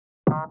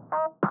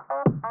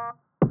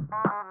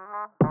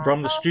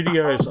From the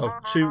studios of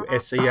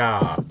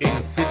 2SER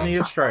in Sydney,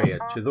 Australia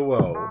to the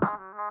world,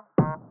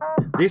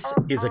 this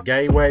is a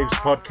Gaywaves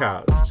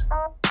podcast,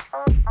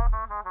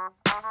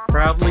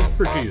 proudly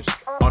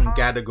produced on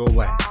Gadigal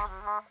land.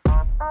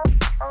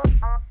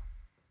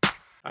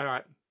 All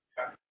right.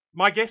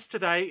 My guest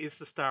today is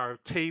the star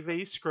of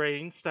TV,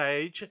 screen,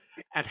 stage,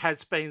 and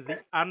has been the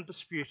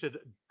undisputed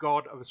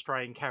god of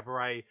Australian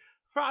cabaret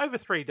for over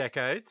 3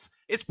 decades.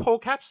 It's Paul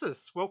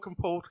Capsis. Welcome,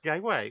 Paul, to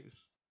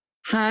Gaywaves.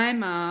 Hi,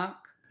 Mark.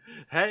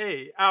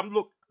 Hey,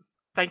 look,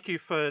 thank you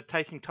for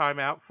taking time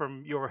out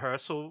from your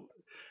rehearsal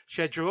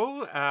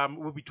schedule.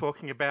 We'll be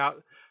talking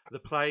about the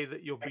play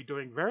that you'll be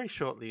doing very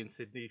shortly in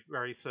Sydney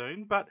very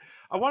soon. But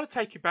I want to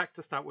take you back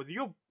to start with.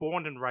 You're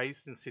born and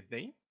raised in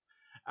Sydney.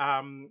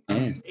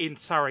 Yes. In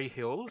Surry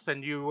Hills,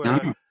 and you were,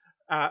 No.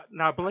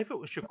 no, I believe it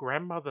was your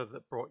grandmother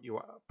that brought you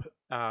up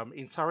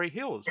in Surry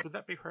Hills. Would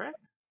that be correct?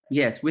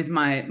 Yes, with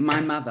my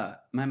mother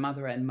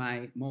and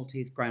my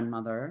Maltese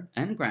grandmother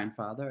and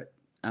grandfather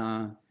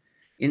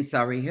in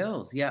Surry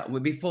Hills. Yeah,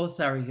 well, before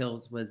Surry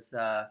Hills was,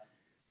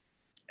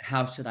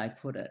 how should I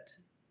put it,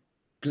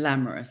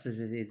 glamorous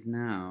as it is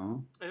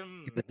now.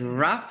 It was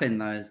rough in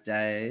those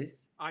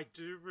days. I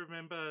do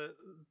remember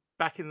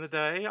back in the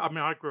day. I mean,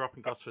 I grew up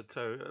in Gosford,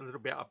 so a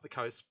little bit up the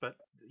coast, but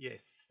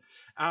yes.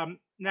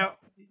 Now,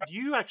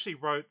 you actually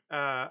wrote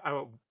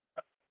a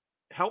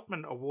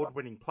Helpman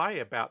award-winning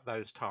play about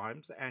those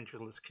times,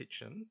 Angela's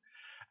Kitchen.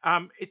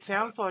 It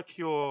sounds like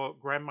your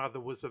grandmother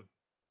was a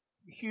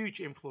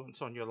huge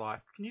influence on your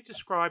life. Can you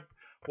describe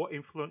what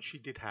influence she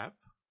did have?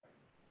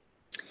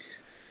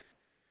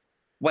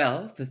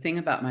 Well, the thing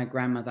about my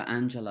grandmother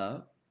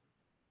Angela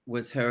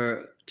was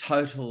her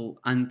total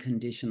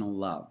unconditional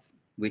love,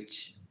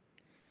 which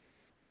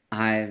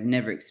I've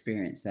never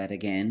experienced that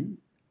again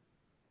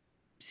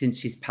since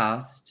she's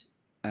passed.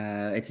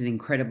 It's an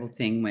incredible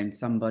thing when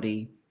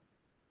somebody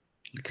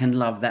can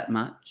love that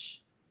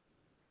much.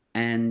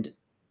 And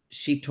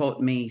she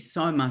taught me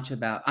so much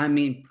about,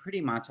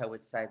 pretty much I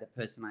would say the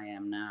person I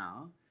am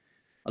now.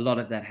 A lot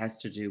of that has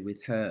to do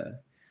with her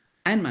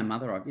and my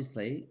mother,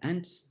 obviously,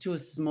 and to a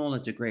smaller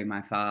degree,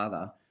 my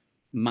father,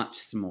 much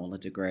smaller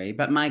degree.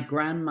 But my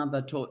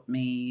grandmother taught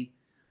me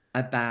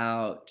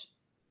about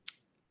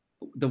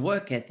the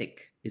work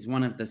ethic is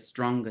one of the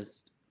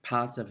strongest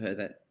parts of her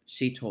that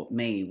she taught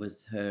me,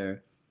 was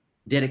her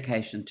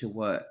dedication to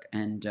work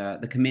and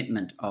the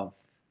commitment of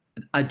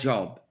a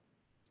job,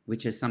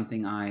 which is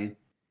something I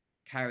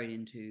carried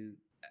into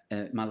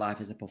my life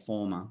as a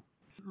performer.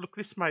 Look,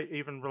 this may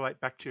even relate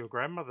back to your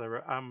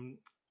grandmother.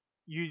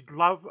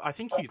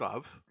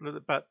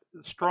 But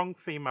strong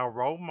female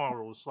role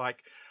models,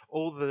 like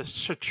all the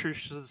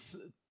Chartreuses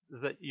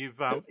that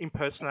you've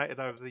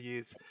impersonated over the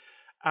years.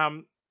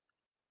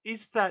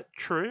 Is that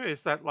true?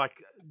 Is that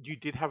like you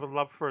did have a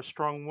love for a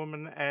strong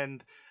woman?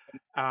 And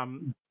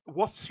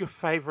what's your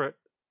favourite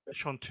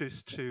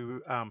chanteuse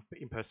to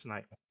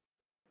impersonate?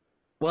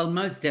 Well,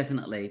 most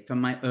definitely, from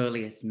my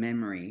earliest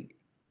memory,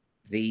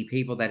 the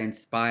people that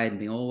inspired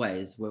me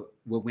always were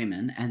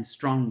women, and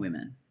strong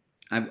women.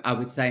 I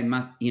would say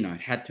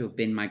it had to have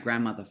been my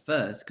grandmother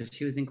first, because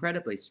she was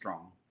incredibly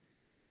strong.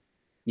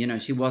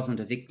 She wasn't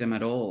a victim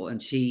at all, and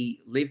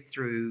she lived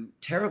through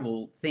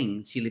terrible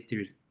things. She lived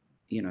through,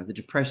 the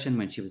Depression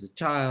when she was a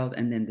child,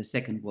 and then the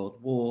Second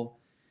World War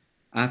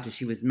after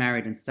she was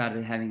married and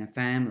started having a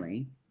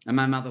family. And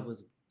my mother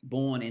was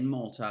born in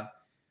Malta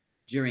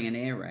during an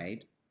air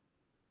raid.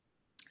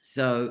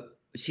 So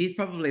she's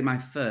probably my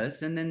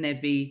first. And then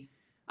there'd be,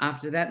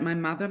 after that, my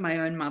mother, my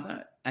own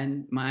mother,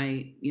 and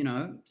my,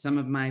 some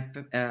of my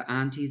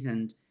aunties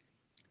and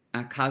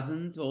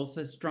cousins were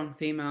also strong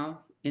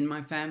females in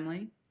my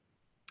family.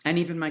 And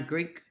even my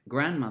Greek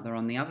grandmother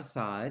on the other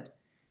side,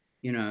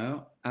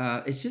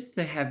 it's just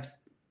they have,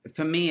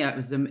 for me, it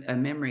was a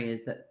memory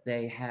is that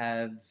they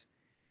have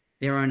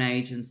their own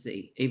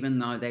agency, even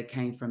though they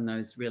came from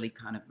those really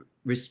kind of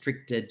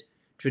restricted,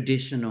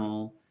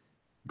 traditional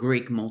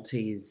Greek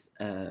Maltese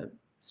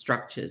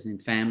structures in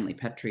family,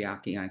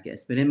 patriarchy, I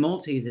guess. But in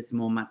Maltese, it's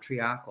more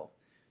matriarchal.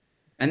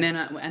 And then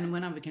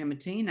when I became a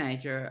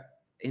teenager,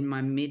 in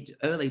my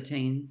early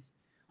teens,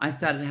 I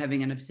started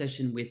having an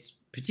obsession with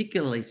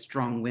particularly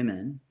strong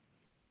women,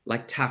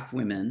 like tough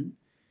women,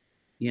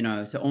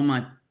 So all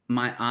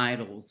my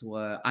idols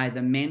were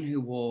either men who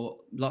wore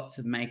lots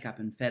of makeup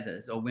and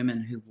feathers, or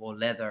women who wore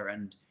leather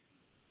and,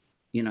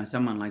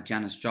 someone like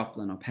Janis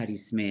Joplin or Patti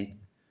Smith.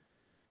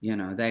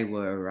 They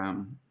were,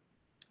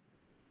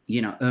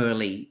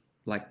 early,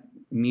 like,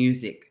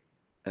 music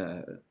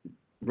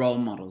role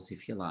models,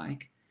 if you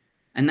like.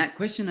 And that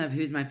question of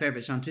who's my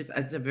favorite chanteuse,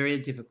 it's a very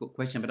difficult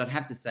question, but I'd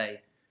have to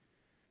say,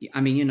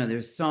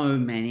 there's so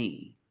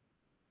many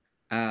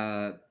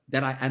that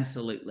I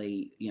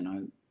absolutely,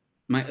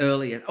 my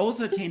earlier,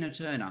 also Tina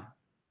Turner.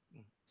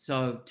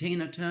 So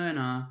Tina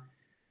Turner,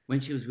 when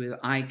she was with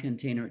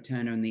Tina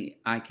Turner and the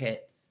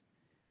Ikettes,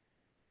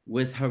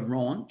 was her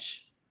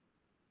raunch,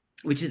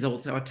 which is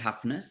also a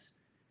toughness,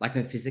 like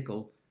her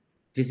physical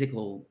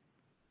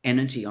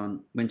energy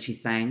on when she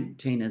sang,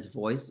 Tina's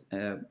voice,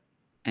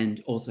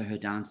 and also her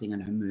dancing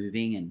and her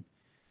moving. And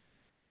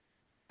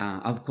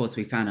of course,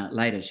 we found out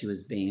later she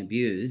was being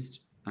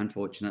abused,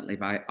 unfortunately,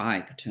 by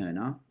Ike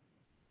Turner.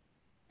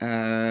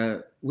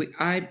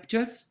 I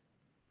just,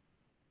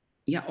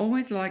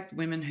 always liked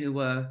women who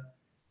were,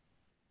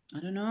 I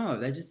don't know,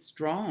 they're just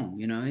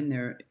strong, and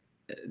they're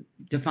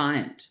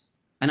defiant.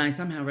 And I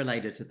somehow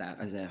related to that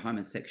as a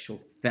homosexual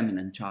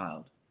feminine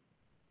child.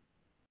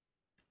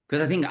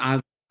 Because I think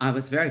I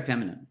was very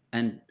feminine.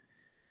 And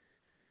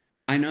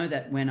I know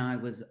that when I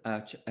was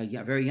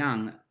very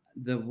young,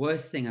 the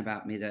worst thing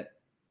about me that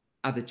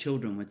other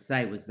children would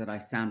say was that I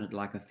sounded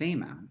like a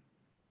female.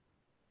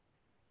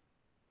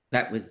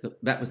 That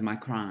was my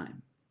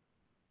crime.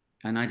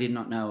 And I did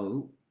not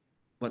know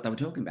what they were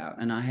talking about.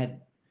 And I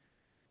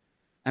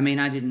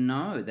didn't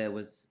know there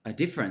was a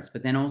difference,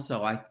 but then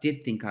also I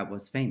did think I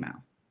was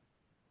female.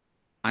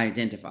 I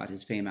identified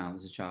as female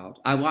as a child.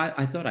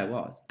 I thought I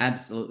was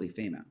absolutely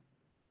female.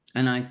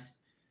 And I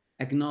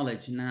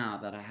acknowledge now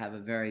that I have a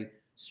very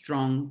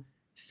strong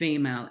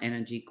female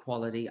energy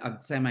quality.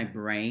 I'd say my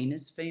brain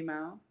is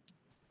female.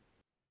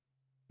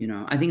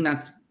 I think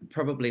that's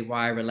probably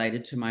why I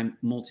related to my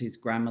Maltese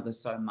grandmother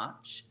so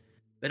much,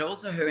 but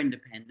also her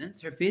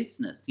independence, her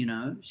fierceness.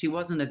 She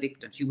wasn't a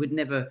victim. She would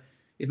never,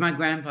 if my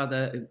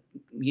grandfather,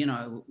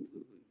 yelled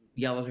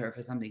at her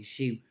for something,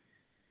 she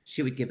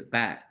would give it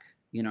back,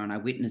 and I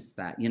witnessed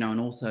that, and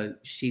also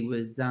she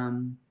was,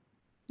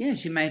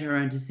 she made her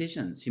own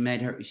decisions.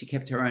 She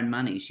kept her own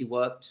money. She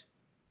worked,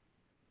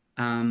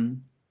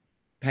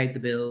 paid the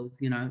bills,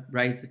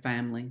 raised the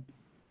family.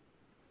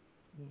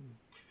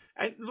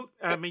 And look,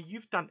 I mean,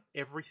 you've done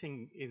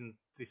everything in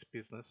this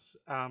business.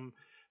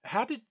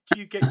 How did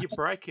you get your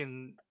break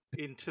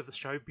into the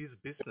showbiz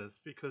business?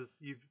 Because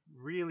you've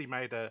really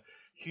made a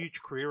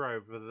huge career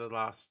over the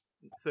last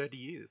 30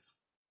 years.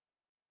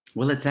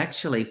 Well, it's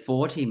actually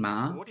 40,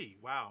 Ma. 40,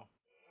 wow.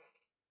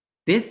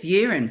 This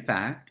year, in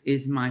fact,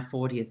 is my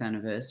 40th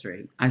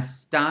anniversary. I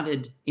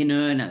started in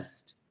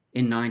earnest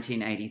in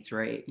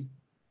 1983.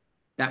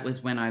 That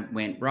was when I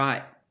went,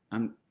 right,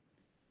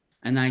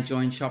 and I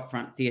joined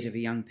Shopfront Theatre for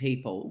Young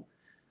People.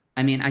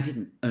 I mean, I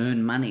didn't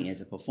earn money as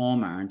a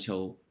performer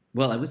until,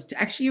 well, it was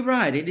actually, you're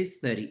right, it is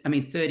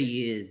 30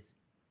 years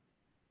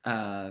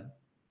as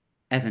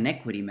an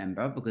equity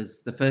member,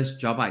 because the first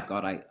job I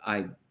got,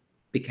 I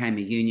became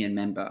a union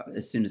member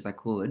as soon as I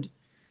could,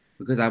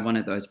 because I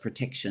wanted those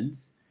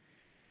protections.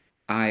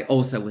 I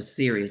also was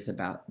serious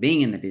about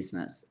being in the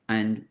business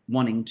and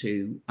wanting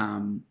to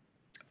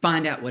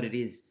find out what it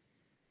is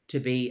to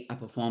be a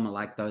performer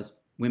like those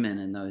women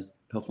and those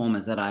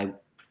performers that I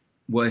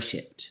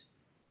worshipped.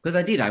 Because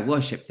I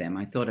worshipped them.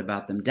 I thought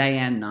about them day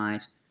and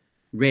night,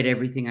 read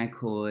everything I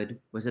could,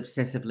 was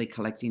obsessively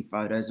collecting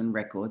photos and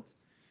records.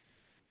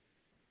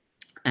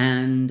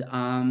 And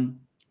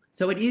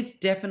so it is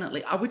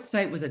definitely, I would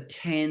say it was a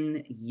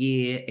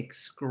 10-year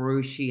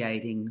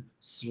excruciating,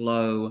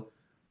 slow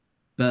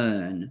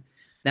burn.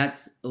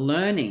 That's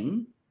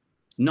learning,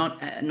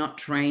 not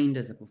trained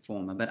as a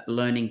performer, but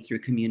learning through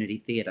community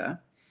theatre.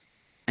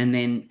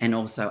 And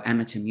also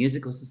amateur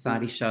musical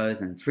society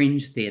shows and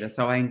fringe theatre.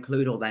 So I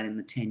include all that in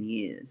the 10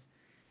 years.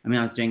 I mean,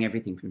 I was doing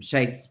everything from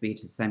Shakespeare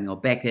to Samuel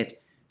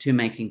Beckett to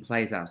making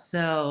plays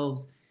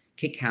ourselves,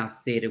 Kick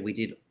House Theatre.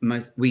 We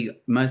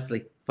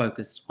mostly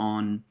focused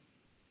on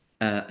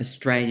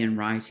Australian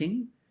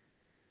writing,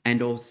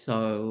 and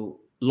also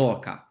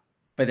Lorca,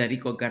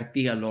 Federico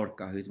Garcia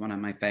Lorca, who's one of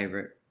my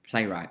favourite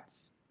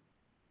playwrights.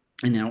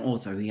 And then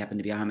also he happened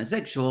to be a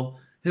homosexual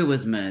who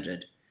was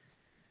murdered.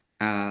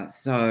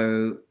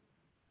 So,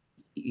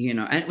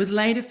 and it was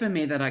later for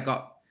me that I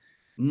got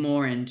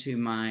more into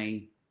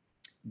my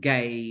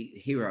gay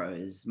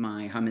heroes,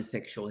 my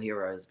homosexual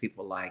heroes,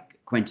 people like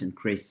Quentin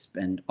Crisp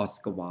and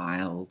Oscar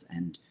Wilde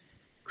and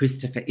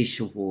Christopher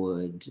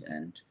Isherwood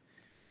and,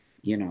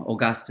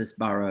 Augustus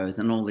Burroughs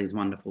and all these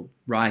wonderful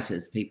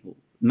writers, people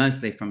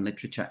mostly from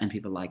literature, and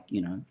people like,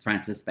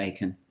 Francis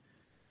Bacon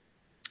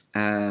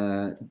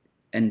and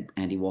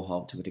Andy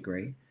Warhol to a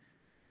degree.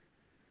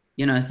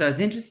 So it's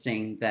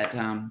interesting that,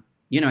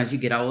 as you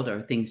get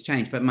older, things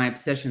change, but my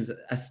obsessions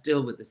are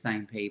still with the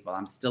same people.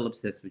 I'm still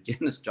obsessed with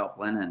Janis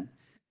Joplin and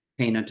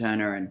Tina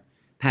Turner and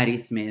Patti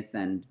Smith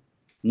and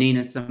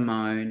Nina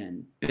Simone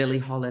and Billie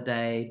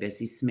Holiday,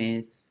 Bessie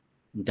Smith,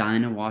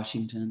 Dinah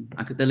Washington.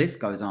 The list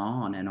goes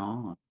on and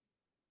on.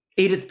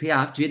 Edith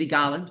Piaf, Judy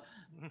Garland,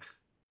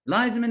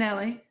 Liza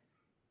Minnelli,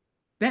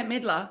 Bette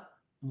Midler.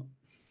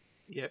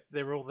 Yep,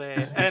 they're all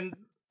there.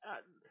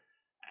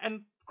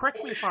 And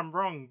correct me if I'm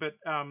wrong, but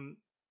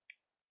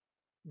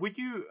were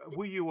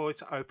you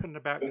always open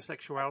about your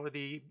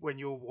sexuality when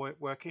you were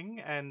working?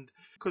 And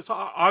because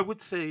I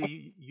would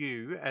see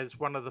you as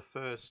one of the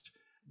first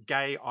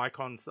gay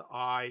icons that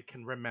I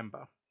can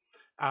remember,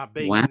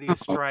 being in the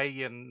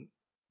Australian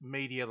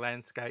media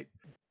landscape.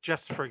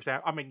 Just for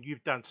example, I mean,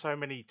 you've done so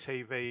many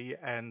TV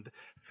and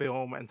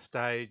film and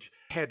stage.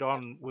 Head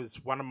On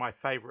was one of my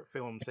favorite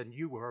films, and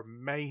you were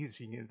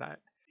amazing in that.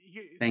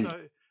 Thank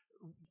you.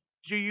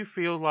 Do you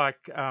feel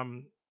like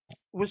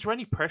Was there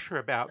any pressure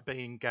about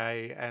being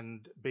gay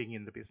and being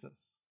in the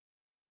business?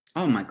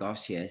 Oh my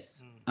gosh,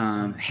 yes.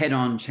 Head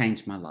On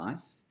changed my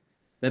life.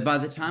 But by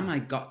the time I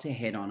got to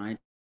Head On, I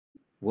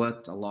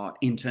worked a lot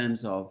in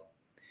terms of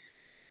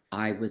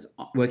I was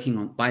working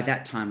on, by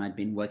that time I'd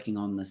been working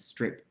on the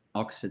strip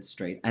Oxford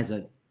Street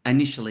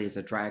initially as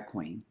a drag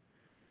queen.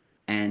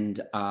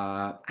 And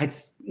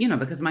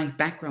because my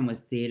background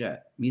was theatre,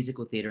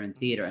 musical theatre and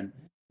theatre. And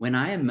when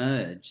I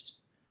emerged,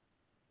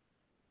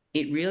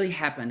 it really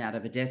happened out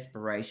of a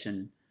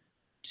desperation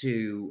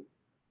to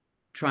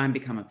try and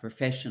become a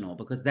professional,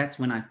 because that's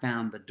when I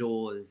found the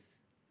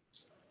doors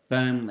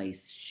firmly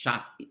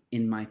shut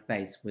in my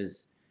face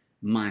was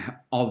my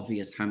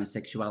obvious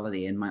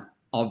homosexuality and my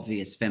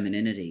obvious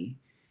femininity.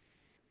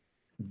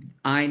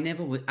 I've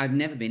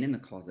never been in the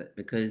closet,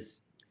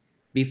 because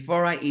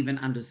before I even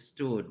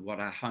understood what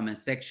a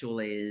homosexual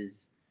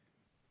is,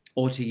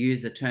 or to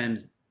use the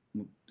terms,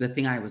 the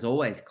thing I was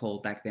always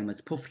called back then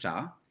was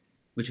pufta,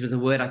 which was a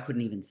word I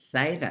couldn't even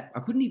say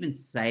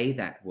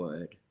that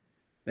word.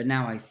 But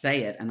now I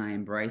say it and I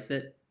embrace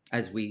it,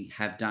 as we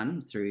have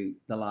done through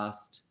the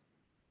last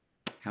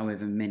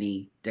however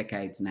many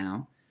decades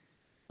now,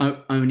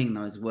 owning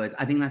those words.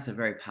 I think that's a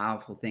very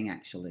powerful thing,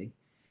 actually.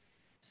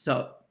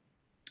 So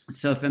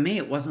for me,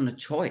 it wasn't a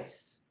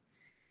choice.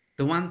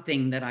 The one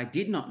thing that I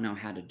did not know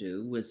how to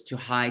do was to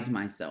hide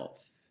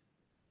myself.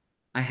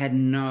 I had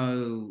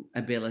no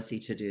ability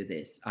to do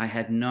this. I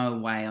had no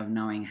way of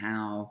knowing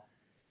how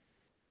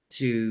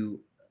to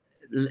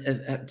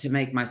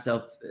make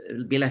myself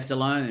be left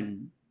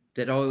alone.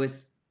 That I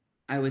always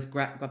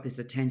got this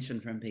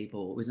attention from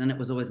people, and it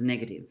was always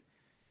negative.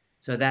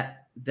 So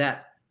that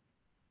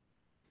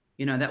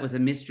was a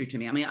mystery to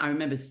me. I mean, I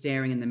remember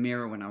staring in the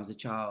mirror when I was a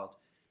child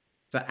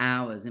for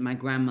hours, in my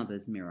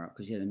grandmother's mirror,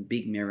 because she had a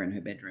big mirror in her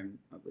bedroom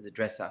with a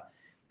dresser,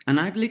 and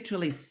I'd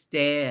literally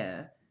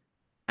stare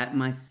at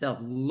myself,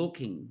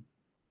 looking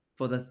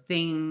for the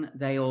thing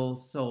they all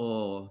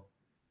saw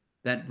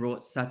that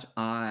brought such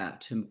ire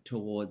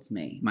towards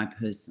me, my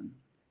person.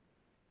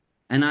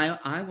 And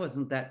I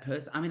wasn't that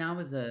person. I mean, I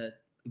was a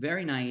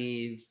very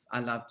naive. I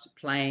loved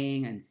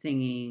playing and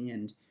singing,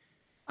 and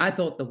I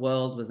thought the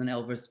world was an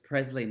Elvis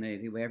Presley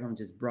movie where everyone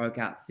just broke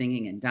out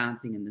singing and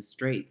dancing in the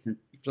streets and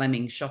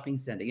Fleming Shopping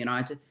Centre.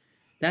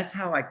 That's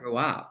how I grew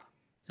up.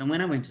 So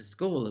when I went to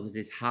school, it was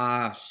this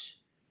harsh,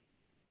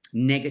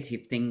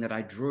 negative thing that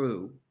I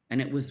drew,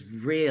 and it was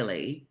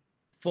really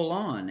full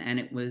on. And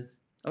it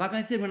was, like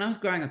I said, when I was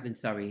growing up in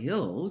Surry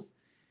Hills,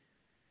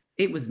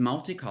 it was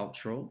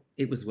multicultural,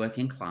 it was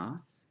working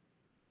class,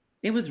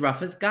 it was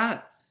rough as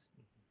guts,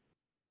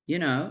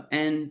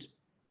 and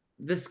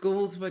the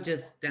schools were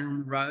just down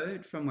the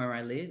road from where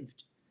I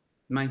lived.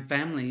 My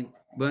family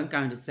weren't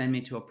going to send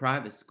me to a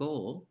private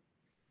school.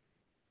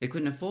 They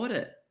couldn't afford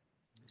it.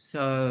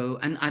 So,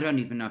 and I don't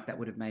even know if that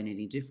would have made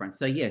any difference.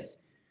 So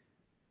yes,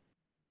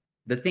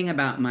 the thing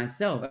about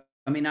myself,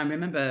 I mean, I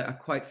remember a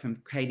quote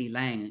from Katie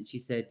Lang, and she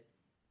said,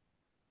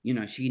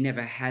 she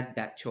never had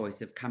that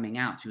choice of coming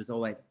out. She was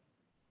always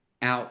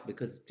out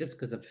because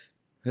of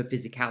her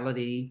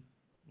physicality,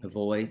 her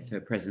voice,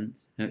 her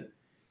presence,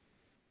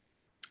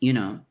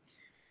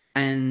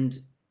 and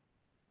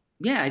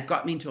yeah, it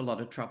got me into a lot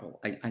of trouble,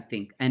 I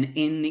think. And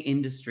in the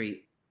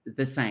industry,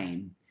 the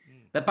same.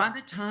 But by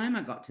the time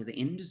I got to the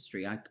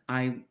industry,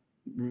 I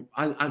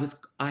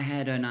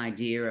had an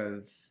idea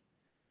of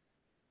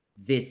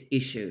this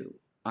issue.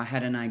 I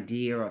had an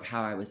idea of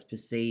how I was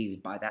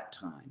perceived by that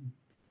time.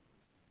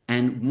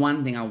 And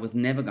one thing I was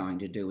never going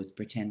to do was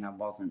pretend I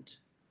wasn't.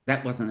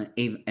 That wasn't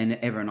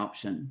ever an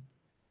option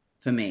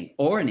for me,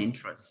 or an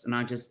interest. And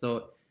I just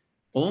thought,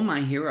 all my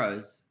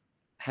heroes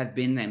have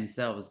been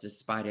themselves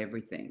despite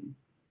everything.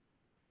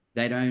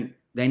 They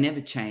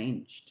never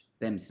changed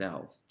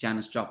themselves.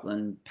 Janis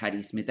Joplin,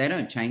 Patti Smith, they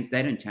don't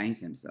change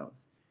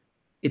themselves.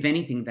 If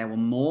anything, they were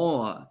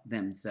more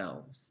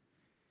themselves.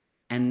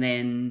 And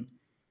then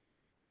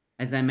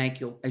as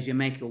you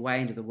make your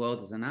way into the world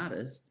as an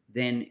artist,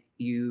 then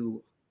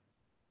you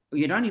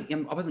don't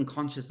even, I wasn't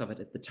conscious of it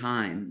at the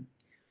time.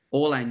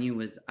 All I knew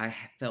was I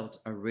felt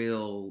a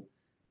real,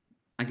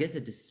 I guess,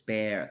 a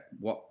despair at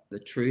what the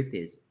truth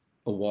is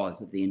or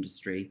was of the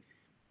industry.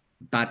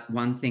 But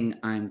one thing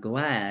I'm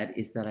glad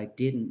is that I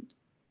didn't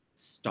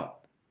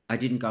stop. I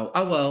didn't go,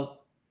 oh,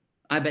 well,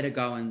 I better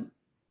go and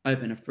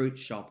open a fruit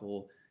shop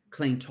or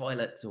clean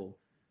toilets or,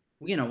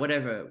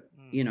 whatever,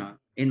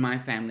 in my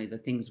family, the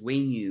things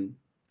we knew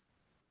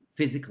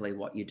physically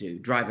what you do,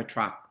 drive a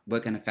truck,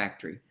 work in a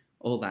factory,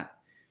 all that.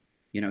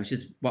 Which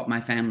is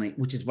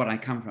what I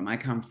come from. I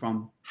come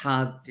from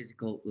hard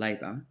physical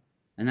labor.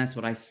 And that's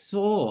what I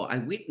saw. I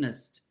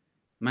witnessed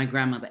my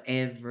grandmother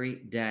every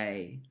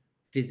day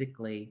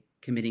physically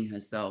committing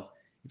herself.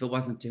 If it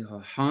wasn't to her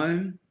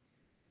home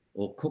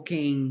or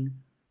cooking,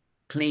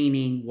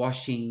 cleaning,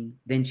 washing,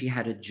 then she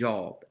had a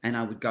job. And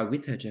I would go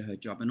with her to her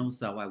job. And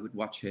also I would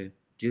watch her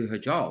do her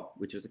job,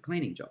 which was a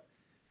cleaning job.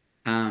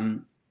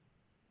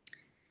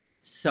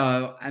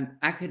 So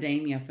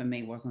academia for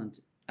me wasn't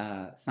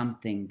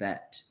something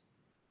that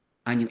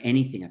I knew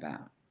anything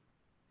about.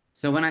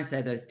 So when I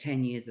say those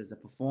 10 years as a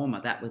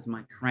performer, that was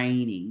my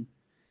training.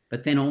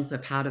 But then also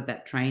part of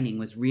that training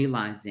was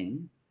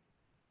realizing,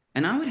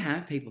 and I would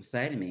have people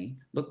say to me,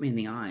 look me in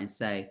the eye and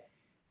say,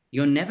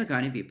 you're never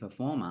going to be a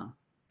performer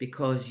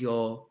because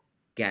you're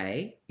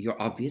gay,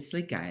 you're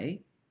obviously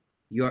gay,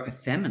 you're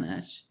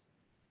effeminate,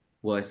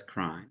 worst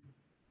crime,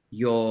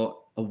 you're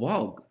a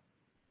wog.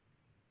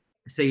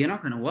 So you're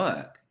not going to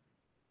work.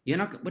 You're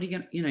not, what are you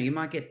going to, you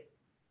might get,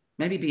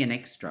 maybe be an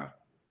extra.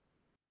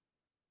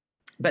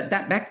 But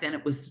that back then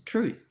it was the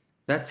truth.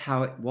 That's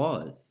how it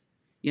was.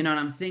 And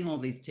I'm seeing all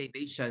these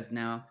TV shows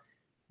now,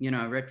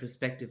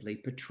 retrospectively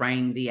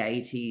portraying the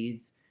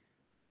 80s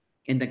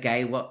in the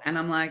gay world. And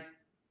I'm like,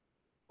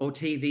 or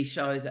TV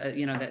shows,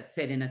 that's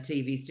set in a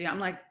TV studio. I'm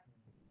like,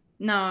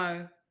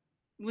 no,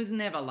 it was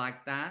never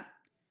like that.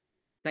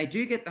 They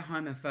do get the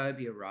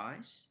homophobia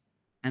right,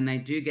 and they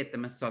do get the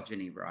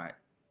misogyny right.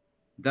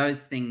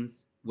 Those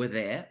things were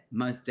there,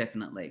 most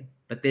definitely.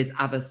 But there's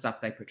other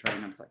stuff they portray,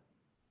 and I was like,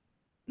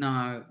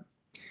 no.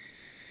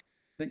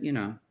 But,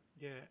 Yeah,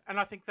 and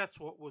I think that's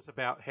what was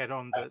about Head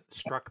On that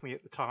struck me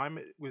at the time.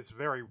 It was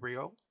very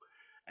real,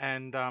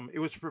 and it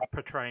was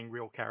portraying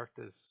real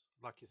characters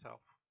like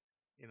yourself.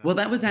 Well,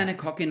 that was Anna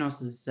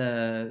Kokinos's,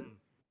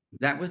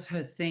 that was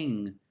her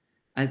thing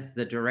as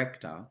the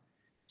director.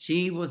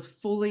 She was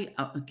fully,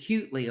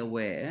 acutely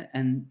aware,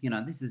 and,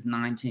 this is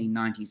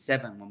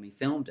 1997 when we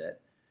filmed it,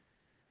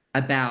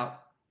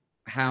 about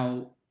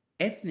how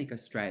ethnic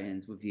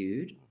Australians were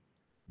viewed.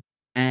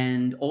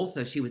 And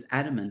also she was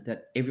adamant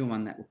that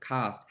everyone that were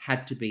cast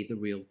had to be the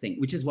real thing,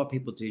 which is what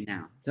people do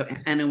now. So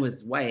Anna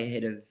was way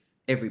ahead of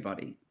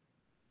everybody.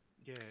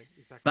 Yeah,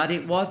 exactly. But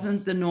it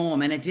wasn't the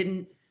norm,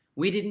 and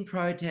we didn't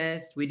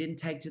protest, we didn't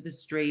take to the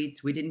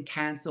streets, we didn't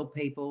cancel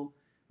people,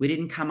 we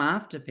didn't come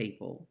after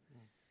people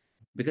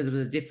because it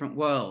was a different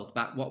world.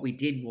 But what we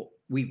did,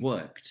 we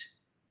worked.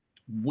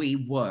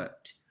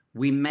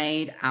 We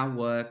made our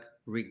work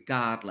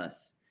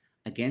regardless,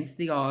 against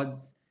the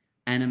odds.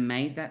 Anna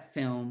made that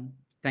film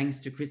thanks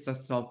to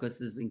Christos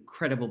Tsiolkas's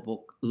incredible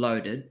book,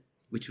 Loaded,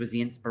 which was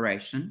the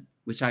inspiration,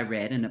 which I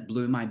read, and it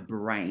blew my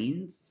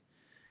brains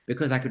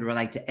because I could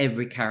relate to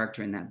every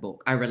character in that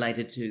book. I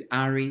related to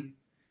Ari.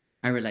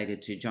 I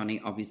related to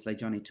Johnny, obviously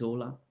Johnny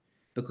Tula,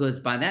 because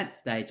by that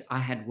stage I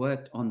had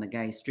worked on the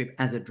gay strip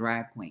as a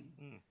drag queen.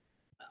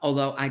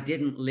 Although I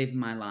didn't live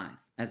my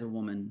life as a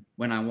woman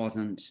when I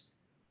wasn't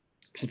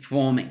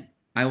performing.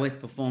 I always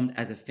performed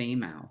as a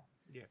female.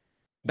 Yeah.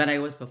 But I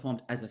always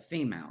performed as a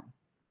female.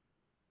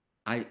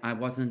 I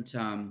wasn't,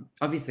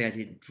 obviously I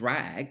did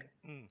drag,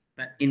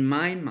 but in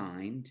my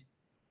mind,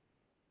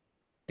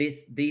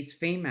 these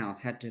females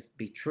had to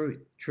be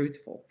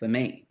truthful for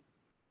me,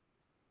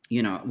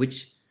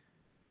 which,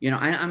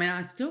 I mean,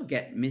 I still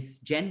get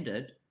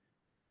misgendered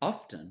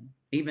often,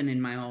 even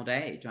in my old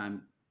age.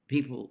 I'm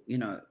people, in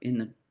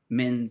the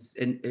men's,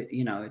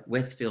 at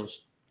Westfield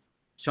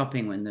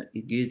shopping when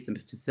you use the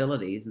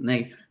facilities, and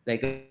they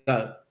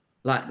go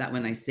like that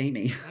when they see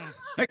me.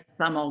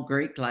 Some old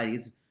Greek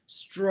ladies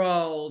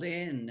strolled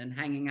in and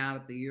hanging out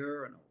at the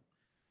urinal.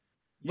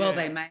 Yeah. Well,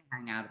 they may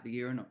hang out at the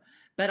urinal,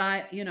 but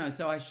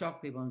so I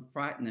shock people and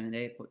frighten them at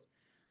airports.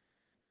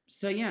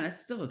 So yeah, it's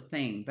still a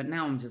thing. But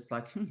now I'm just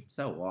like,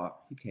 so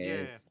what? Who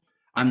cares? Yeah.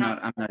 I'm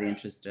not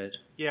interested.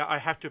 Yeah, I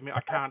have to admit,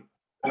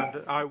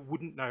 I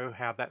wouldn't know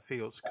how that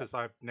feels because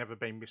I've never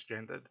been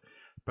misgendered,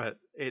 but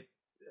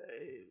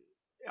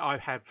I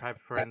have had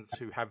friends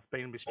who have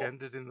been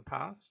misgendered in the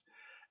past,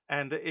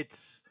 and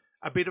it's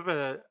a bit of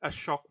a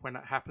shock when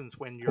it happens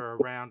when you're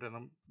around,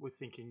 and we're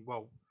thinking,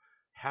 well,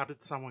 how did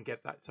someone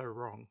get that so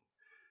wrong?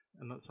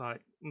 And it's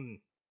like,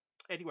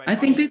 anyway. I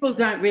think people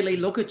don't really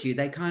look at you;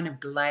 they kind of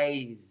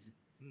glaze.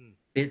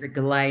 There's a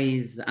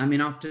glaze. I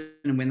mean,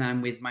 often when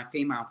I'm with my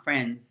female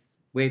friends,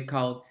 we're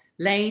called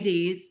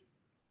ladies.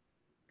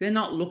 They're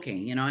not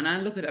looking, and I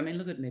look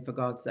at me for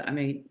God's sake. I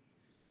mean,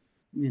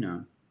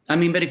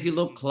 but if you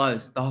look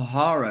close, the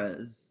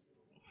horrors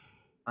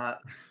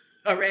are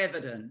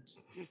evident.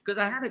 Because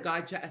I had a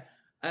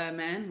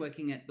man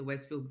working at the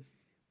Westfield,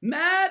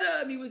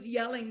 madam, he was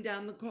yelling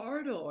down the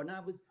corridor, and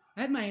I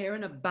had my hair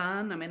in a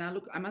bun. I mean, I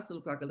must have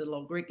looked like a little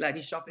old Greek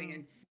lady shopping,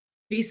 and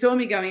he saw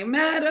me going,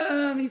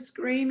 madam, he's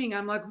screaming.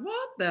 I'm like,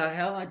 what the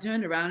hell? I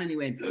turned around and he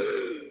went,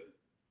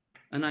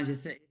 and I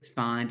just said, it's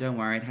fine, don't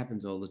worry, it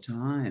happens all the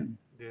time.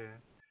 Yeah.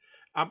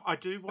 I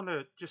do want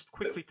to just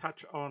quickly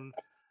touch on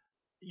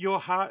your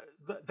heart,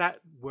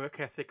 that work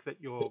ethic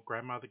that your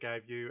grandmother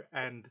gave you,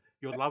 and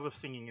your love of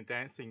singing and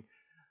dancing.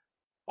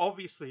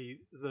 Obviously,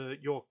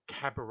 your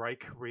cabaret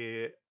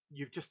career,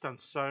 you've just done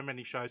so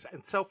many shows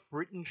and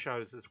self-written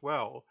shows as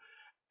well.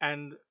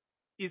 And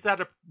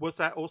was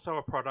that also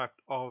a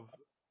product of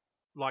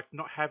like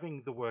not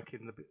having the work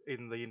in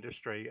the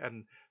industry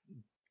and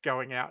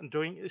going out and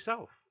doing it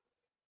yourself?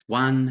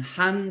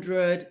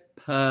 100%.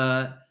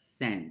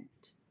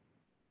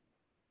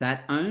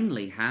 That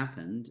only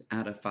happened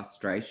out of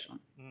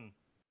frustration.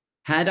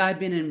 Had I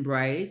been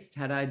embraced,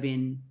 had I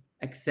been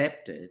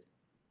accepted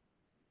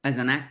as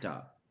an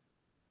actor,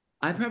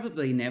 I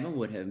probably never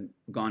would have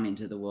gone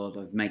into the world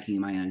of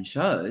making my own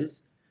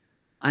shows.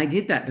 I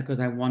did that because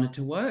I wanted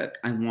to work.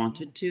 I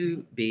wanted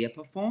to be a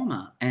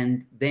performer.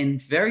 And then,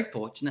 very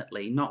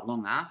fortunately, not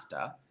long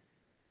after,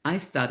 I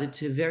started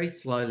to very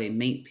slowly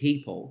meet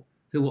people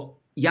who were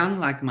young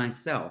like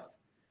myself,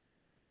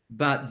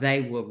 but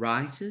they were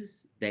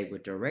writers, they were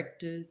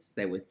directors,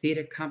 they were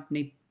theatre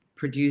company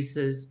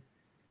producers,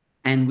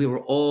 and we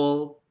were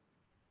all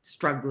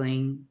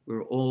struggling. We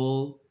were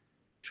all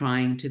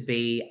trying to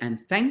be,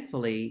 and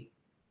thankfully,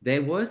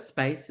 there were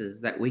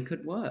spaces that we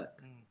could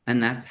work.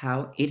 And that's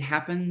how it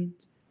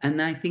happened.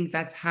 And I think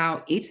that's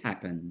how it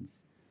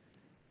happens.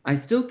 I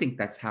still think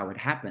that's how it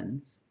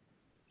happens.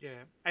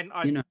 Yeah, and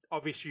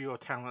obviously your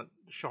talent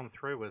shone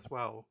through as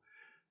well.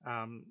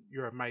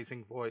 Your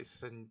amazing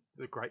voice and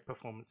the great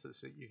performances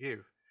that you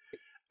give.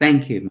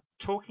 Thank you.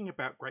 Talking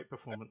about great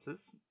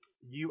performances,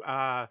 you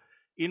are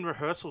in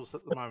rehearsals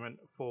at the moment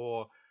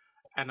for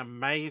an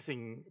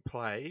amazing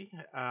play,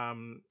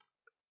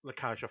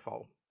 Cage Aux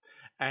Folles,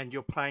 and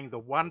you're playing the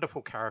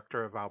wonderful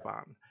character of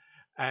Alban,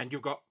 and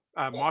you've got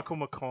Michael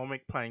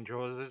McCormick playing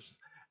Georges,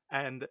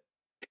 and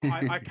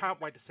I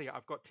can't wait to see it.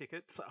 I've got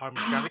tickets. I'm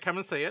going to come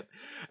and see it.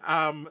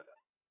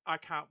 I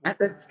can't wait. At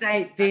the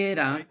State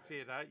Theatre. At the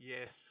State Theatre,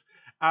 yes.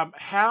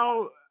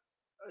 How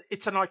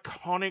it's an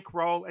iconic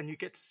role, and you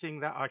get to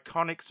sing that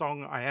iconic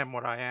song, "I Am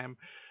What I Am."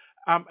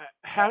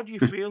 How do you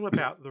feel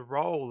about the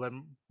role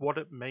and what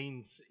it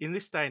means in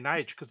this day and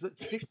age? Because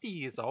it's 50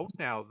 years old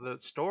now. The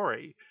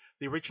story,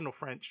 the original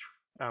French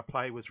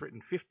play, was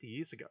written 50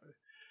 years ago.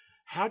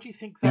 How do you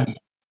think that?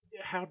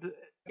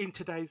 In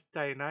today's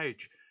day and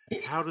age,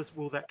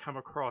 will that come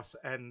across,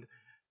 and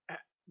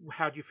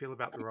how do you feel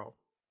about the role?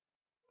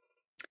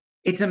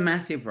 It's a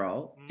massive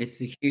role.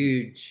 It's a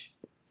huge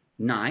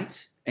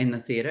night in the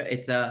theatre.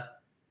 It's a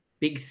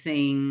big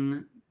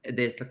scene.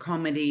 There's the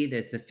comedy,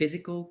 there's the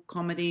physical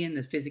comedy and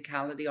the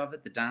physicality of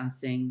it, the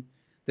dancing,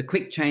 the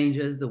quick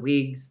changes, the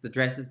wigs, the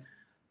dresses.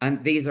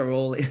 And these are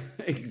all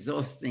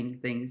exhausting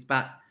things.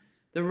 But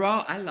the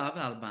role, I love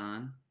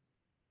Alban.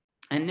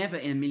 I never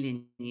in a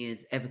million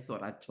years ever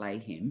thought I'd play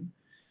him.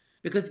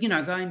 Because,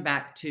 going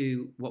back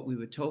to what we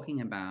were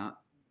talking about,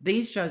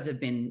 these shows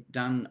have been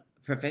done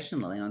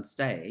professionally on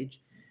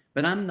stage,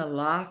 but I'm the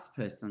last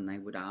person they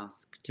would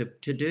ask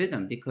to do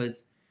them,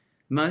 because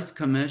most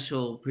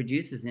commercial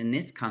producers in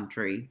this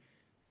country,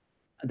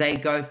 they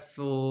go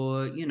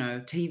for,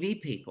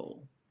 TV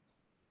people,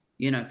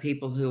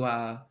 people who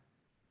are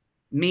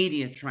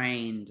media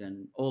trained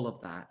and all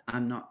of that.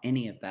 I'm not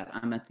any of that.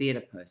 I'm a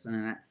theatre person,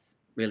 and that's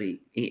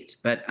really it.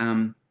 But,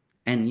 and,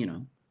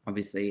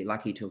 obviously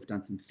lucky to have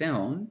done some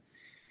film.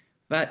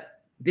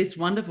 But this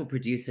wonderful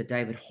producer,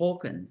 David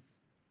Hawkins,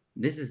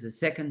 this is the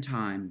second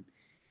time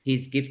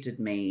he's gifted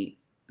me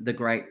a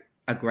great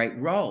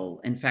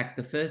role. In fact,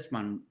 the first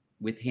one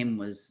with him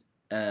was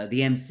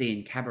the MC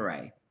in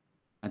Cabaret.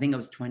 I think it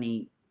was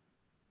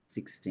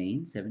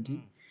 2016,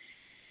 17.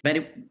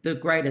 But the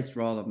greatest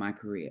role of my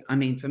career. I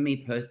mean, for me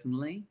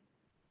personally,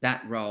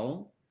 that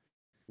role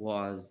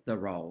was the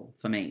role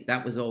for me.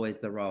 That was always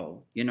the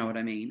role. You know what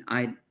I mean?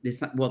 There's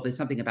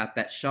something about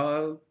that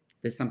show.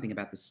 There's something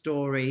about the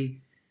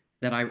story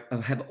that I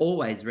have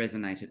always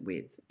resonated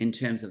with in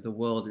terms of the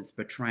world it's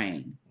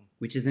portraying,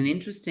 which is an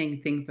interesting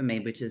thing for me,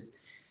 which is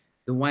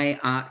the way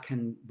art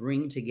can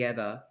bring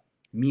together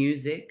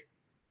music,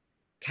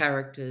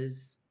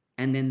 characters,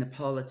 and then the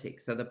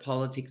politics. So the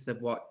politics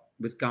of what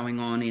was going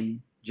on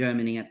in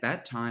Germany at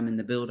that time, and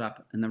the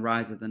build-up and the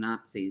rise of the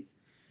Nazis.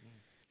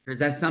 Because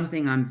that's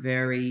something I'm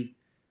very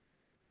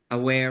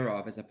aware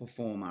of as a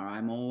performer.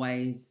 I'm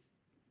always,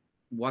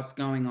 what's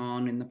going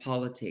on in the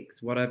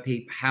politics?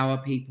 How are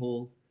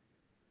people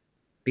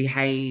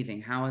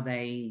behaving? How are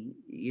they,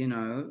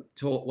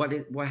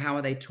 how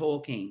are they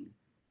talking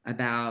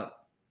about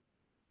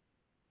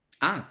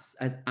us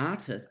as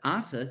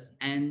artists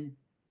and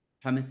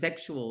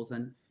homosexuals?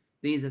 And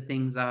these are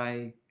things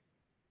I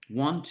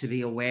want to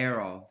be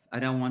aware of. I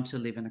don't want to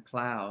live in a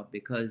cloud,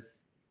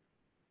 because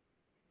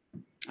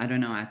I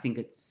don't know. I think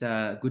it's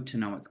good to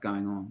know what's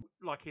going on.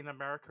 Like in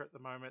America at the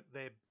moment,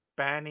 they're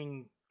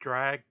banning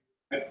drag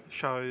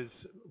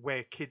shows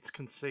where kids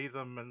can see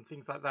them and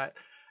things like that.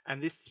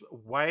 And this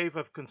wave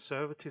of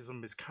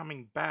conservatism is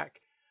coming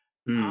back,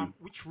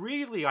 which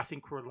really, I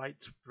think,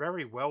 relates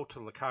very well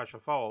to Cage Aux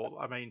Folles.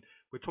 I mean,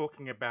 we're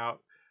talking about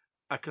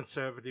a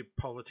conservative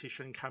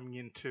politician coming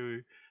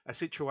into a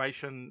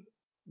situation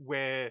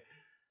where,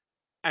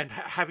 and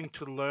having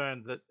to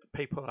learn that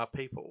people are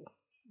people,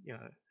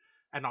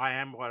 and I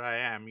am what I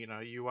am,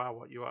 you are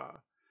what you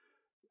are.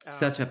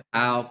 Such a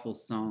powerful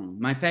song.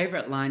 My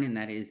favorite line in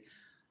that is,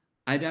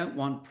 I don't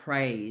want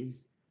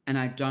praise and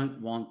I don't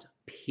want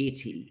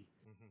pity.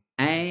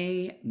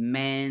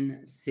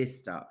 Amen,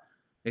 sister.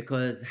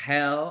 Because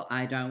hell,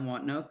 I don't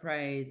want no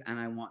praise and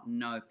I want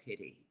no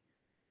pity.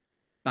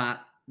 But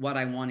what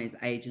I want is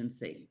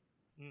agency.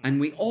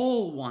 And we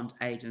all want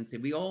agency.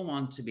 We all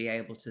want to be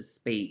able to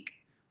speak.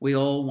 We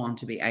all want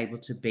to be able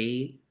to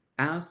be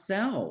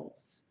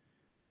ourselves.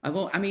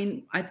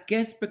 I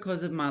guess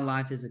because of my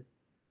life as a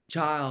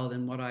child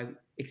and what I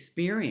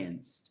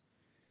experienced,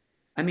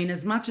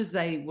 as much as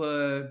they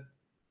were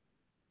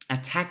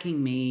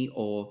attacking me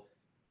or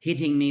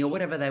hitting me or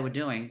whatever they were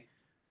doing,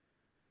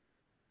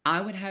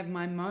 I would have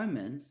my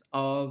moments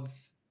of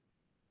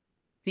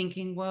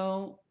thinking,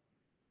 well,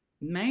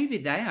 maybe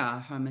they are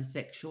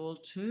homosexual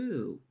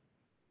too.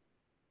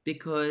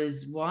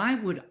 Because why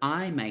would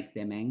I make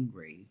them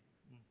angry?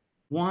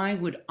 Why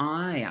would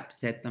I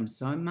upset them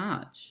so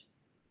much?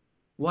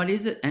 What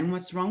is it? And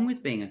what's wrong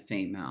with being a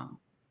female?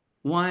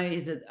 Why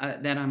is it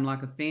that I'm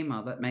like a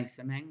female that makes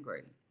them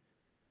angry?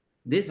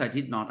 This I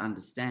did not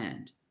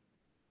understand.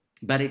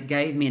 But it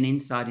gave me an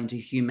insight into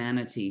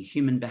humanity,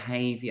 human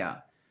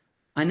behavior.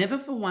 I never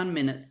for 1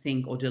 minute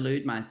think or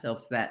delude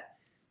myself that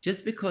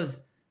just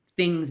because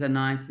things are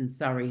nice in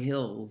Surry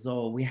Hills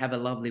or we have a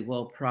lovely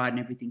world pride and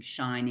everything's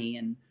shiny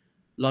and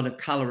a lot of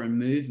colour and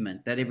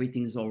movement, that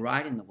everything's all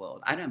right in the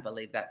world. I don't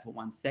believe that for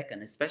 1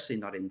 second, especially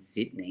not in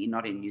Sydney,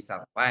 not in New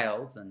South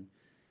Wales. And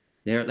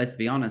there, let's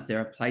be honest, there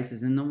are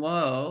places in the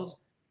world,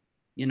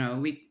 you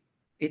know,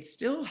 it's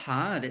still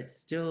hard, it's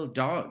still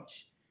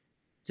dodge.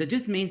 So it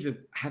just means we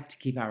have to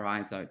keep our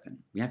eyes open.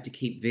 We have to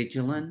keep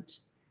vigilant.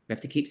 We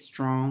have to keep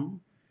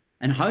strong.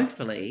 And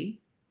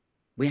hopefully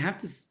we have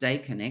to stay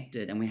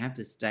connected and we have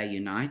to stay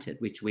united,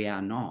 which we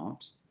are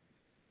not.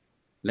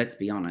 Let's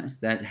be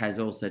honest, that has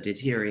also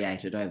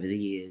deteriorated over the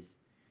years.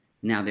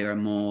 Now there are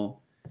more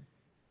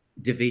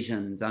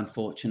divisions,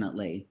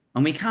 unfortunately,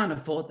 and we can't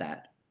afford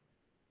that.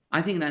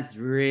 I think that's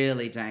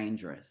really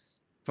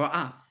dangerous for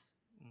us,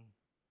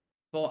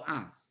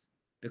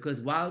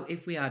 because while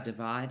if we are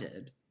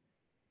divided,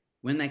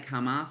 when they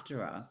come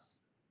after us,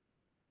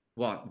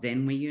 what,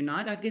 then we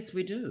unite? I guess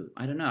we do.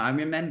 I don't know. I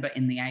remember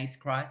in the AIDS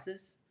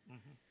crisis,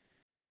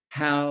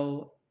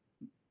 how,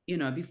 you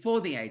know,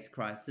 before the AIDS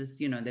crisis,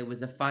 you know, there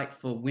was a fight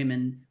for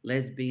women,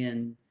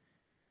 lesbian,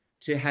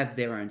 to have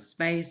their own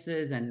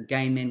spaces, and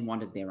gay men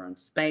wanted their own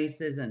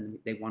spaces, and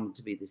they wanted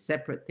to be the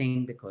separate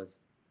thing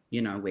because,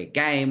 you know, we're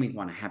gay and we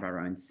want to have our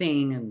own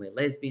thing, and we're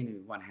lesbian and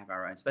we want to have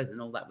our own space, and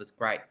all that was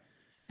great.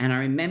 And I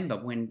remember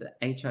when the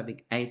HIV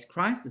AIDS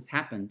crisis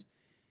happened,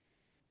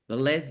 the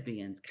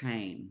lesbians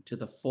came to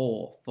the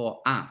fore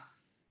for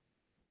us.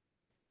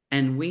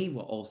 And we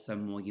were also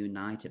more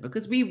united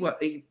because we were,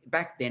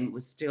 back then it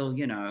was still,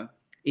 you know,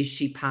 is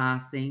she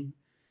passing?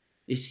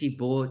 Is she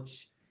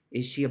butch?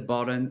 Is she a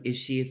bottom? Is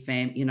she a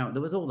femme? You know,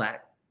 there was all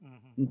that.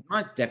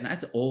 Most definitely.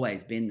 That's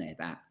always been there,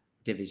 that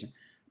division.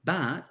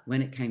 But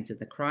when it came to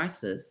the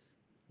crisis,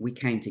 we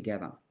came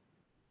together.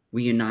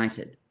 We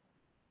united.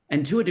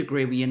 And to a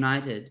degree, we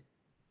united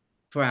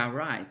for our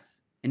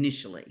rights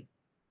initially.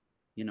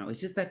 You know,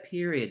 it's just that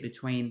period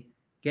between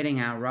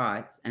getting our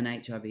rights and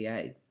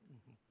HIV/AIDS.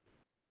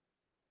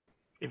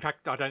 In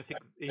fact, I don't think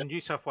in New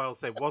South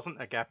Wales there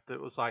wasn't a gap.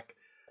 That was like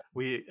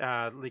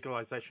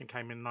legalization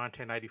came in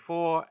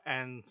 1984,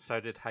 and so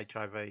did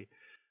HIV.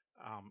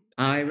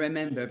 I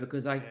remember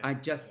because I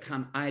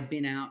had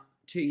been out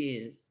 2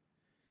 years,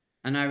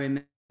 and I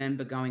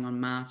remember going on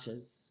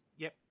marches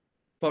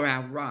for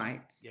our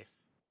rights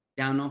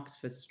down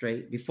Oxford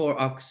Street, before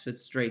Oxford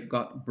Street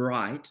got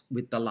bright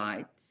with the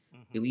lights.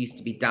 It used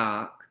to be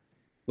dark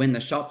when the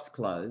shops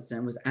closed,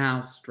 and it was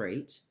our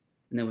street,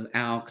 and there was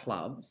our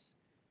clubs,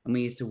 and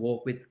we used to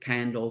walk with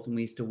candles, and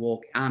we used to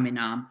walk arm in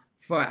arm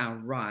for our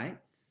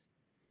rights.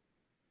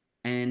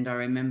 And I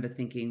remember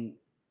thinking,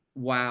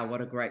 wow,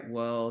 what a great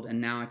world, and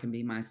now I can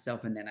be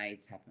myself. And then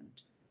AIDS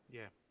happened,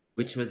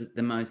 which was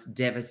the most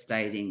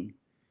devastating,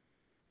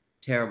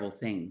 terrible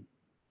thing.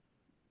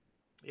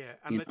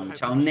 And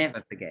which I'll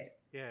never forget.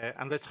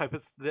 And let's hope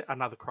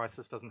another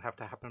crisis doesn't have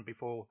to happen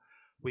before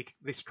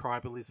this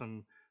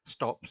tribalism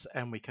stops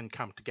and we can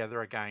come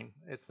together again.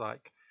 It's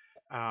like,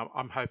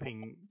 I'm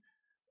hoping,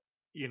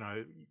 you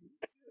know,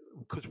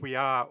 because we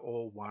are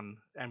all one,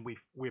 and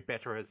we're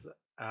better as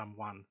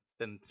one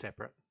than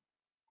separate.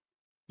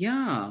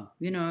 Yeah,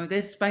 you know,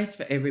 there's space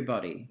for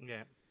everybody.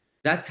 Yeah.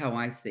 That's how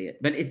I see it.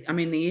 But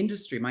the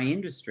industry, my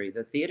industry,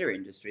 the theatre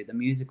industry, the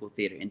musical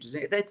theatre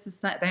industry, that's the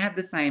same. They have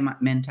the same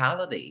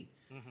mentality.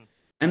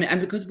 And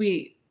because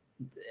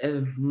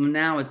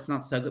now it's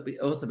not so good,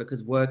 also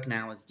because work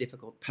now is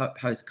difficult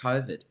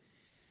post-COVID.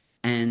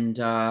 And,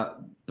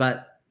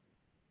 but,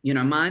 you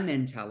know, my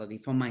mentality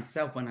for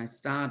myself when I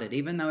started,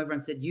 even though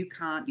everyone said, you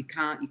can't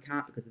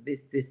because of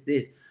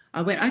this,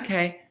 I went,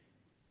 okay,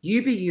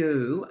 you be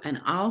you,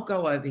 and I'll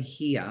go over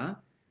here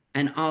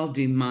and I'll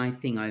do my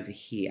thing over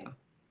here,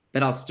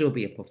 but I'll still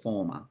be a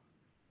performer,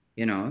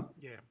 you know?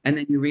 Yeah. And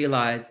then you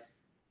realize,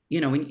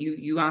 you know, when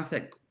you asked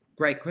that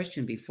great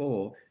question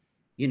before,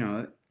 you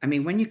know, I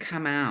mean, when you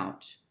come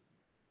out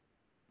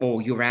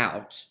or you're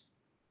out,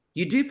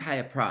 you do pay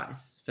a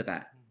price for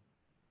that.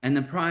 And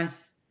the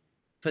price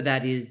for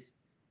that is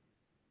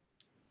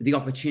the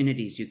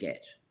opportunities you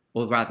get,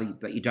 or rather,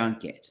 but you don't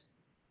get.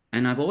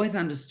 And I've always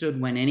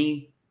understood when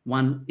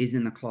anyone is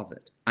in the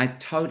closet, I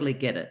totally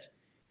get it,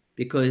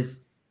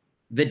 because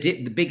the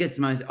biggest,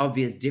 most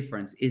obvious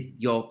difference is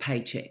your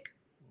paycheck.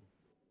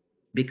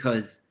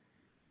 Because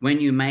when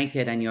you make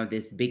it and you're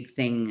this big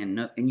thing,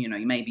 and you know,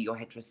 maybe you're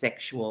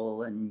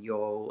heterosexual and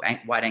you're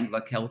white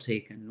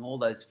Anglo-Celtic and all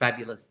those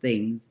fabulous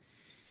things,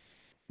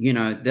 you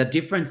know, the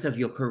difference of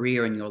your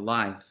career and your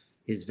life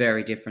is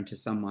very different to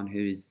someone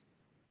who's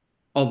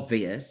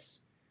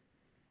obvious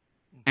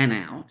and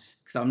out.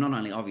 So I'm not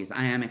only obvious,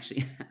 I am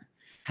actually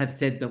have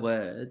said the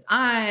words,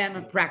 I am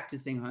a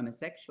practicing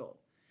homosexual.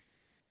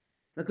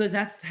 Because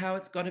that's how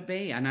it's got to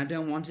be. And I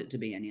don't want it to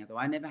be any other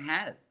way. I never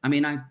have. I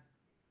mean,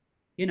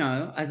 you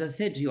know, as I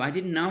said to you, I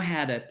didn't know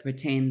how to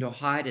pretend or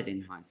hide it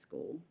in high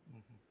school.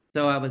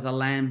 So I was a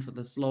lamb for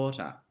the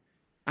slaughter.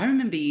 I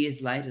remember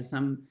years later,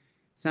 some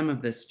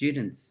of the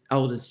students,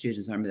 older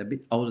students, I remember, a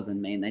bit older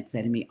than me, and they'd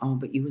say to me, oh,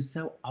 but you were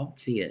so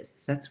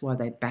obvious. That's why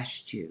they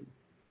bashed you.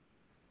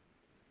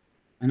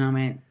 And I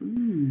went,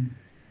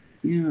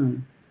 yeah,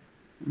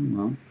 oh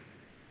well.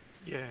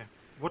 Yeah.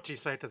 What do you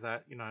say to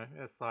that? You know,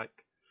 it's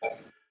like,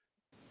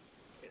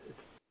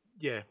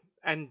 yeah.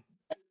 And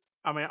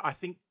I mean, I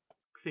think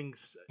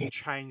things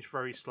change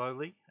very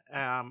slowly.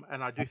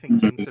 And I do think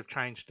things have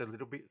changed a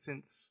little bit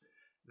since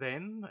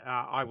then.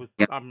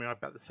 I'm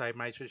about the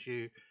same age as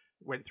you,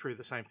 went through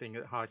the same thing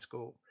at high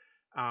school.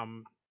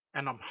 And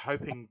I'm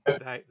hoping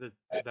today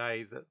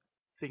that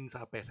things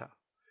are better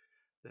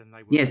than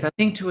they were. Yes, I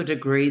think to a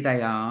degree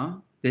they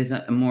are. There's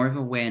a more of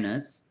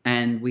awareness,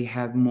 and we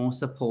have more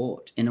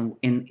support in a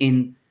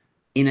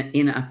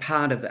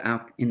part of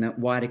in the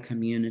wider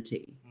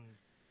community.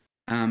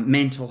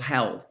 Mental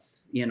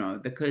health, you know,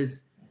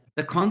 because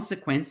the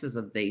consequences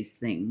of these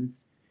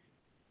things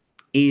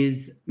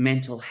is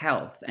mental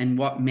health, and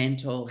what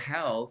mental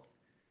health,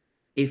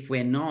 if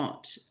we're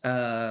not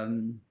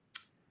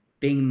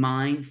being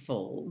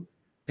mindful,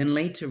 can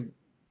lead to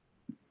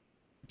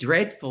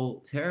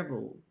dreadful,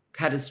 terrible,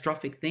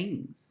 catastrophic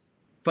things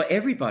for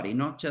everybody,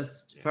 not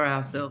just for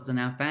ourselves and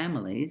our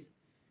families,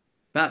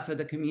 but for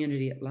the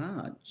community at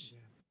large.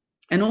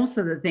 And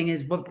also the thing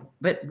is, but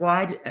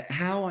why?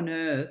 How on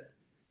earth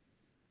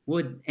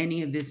would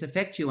any of this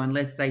affect you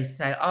unless they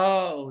say,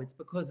 oh, it's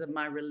because of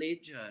my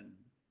religion,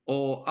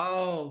 or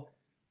oh,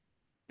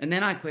 and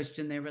then I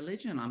question their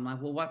religion. I'm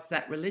like, well, what's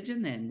that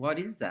religion then? What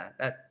is that?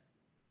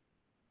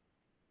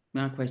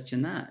 I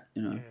question that,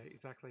 you know. Yeah,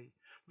 exactly.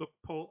 Look,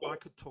 Paul, I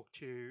could talk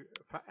to you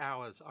for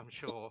hours, I'm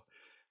sure.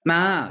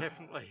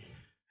 Definitely.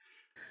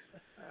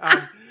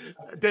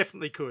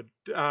 Definitely could.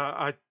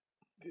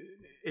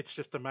 It's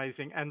just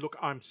amazing. And look,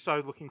 I'm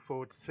so looking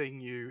forward to seeing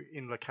you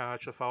in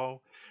Cage Aux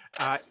Folles.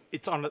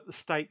 It's on at the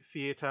State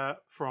Theatre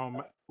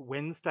from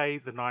Wednesday,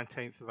 the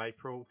 19th of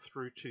April,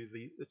 through to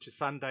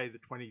Sunday, the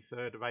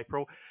 23rd of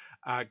April.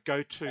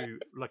 Go to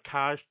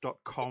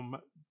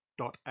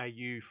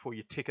lacage.com.au for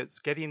your tickets.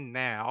 Get in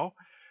now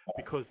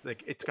because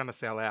it's going to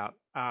sell out.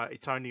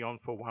 It's only on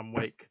for 1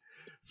 week.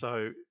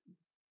 So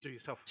do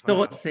yourself a favour.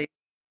 Short season.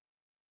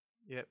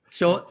 Yep.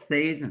 Short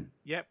season.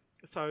 Yep.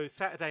 So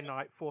Saturday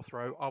night, 4th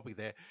row, I'll be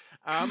there.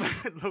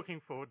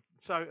 Looking forward,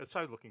 so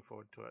looking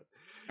forward to it.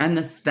 And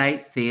the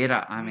State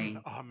Theatre, I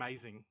mean,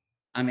 amazing.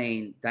 I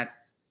mean,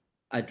 that's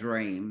a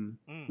dream.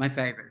 My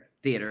favourite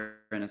theatre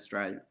in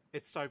Australia.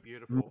 It's so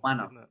beautiful,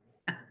 isn't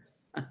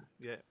it?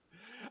 Yeah.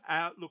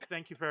 Look,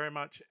 thank you very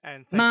much,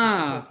 and thank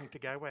you for talking to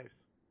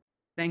Gaywaves.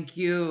 Thank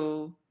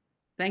you,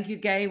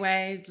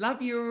 Gaywaves.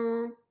 Love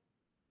you.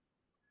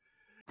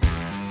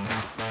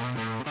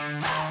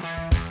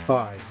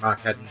 Hi,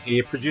 Mark Haddon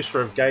here, producer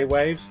of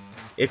Gaywaves.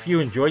 If you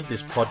enjoyed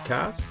this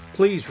podcast,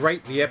 please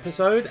rate the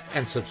episode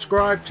and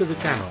subscribe to the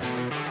channel.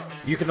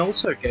 You can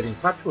also get in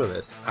touch with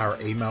us. Our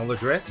email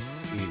address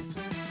is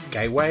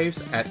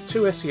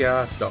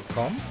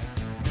gaywaves@2ser.com.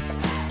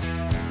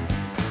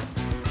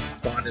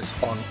 Find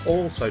us on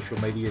all social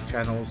media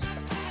channels.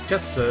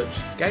 Just search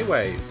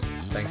Gaywaves.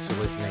 Thanks for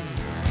listening.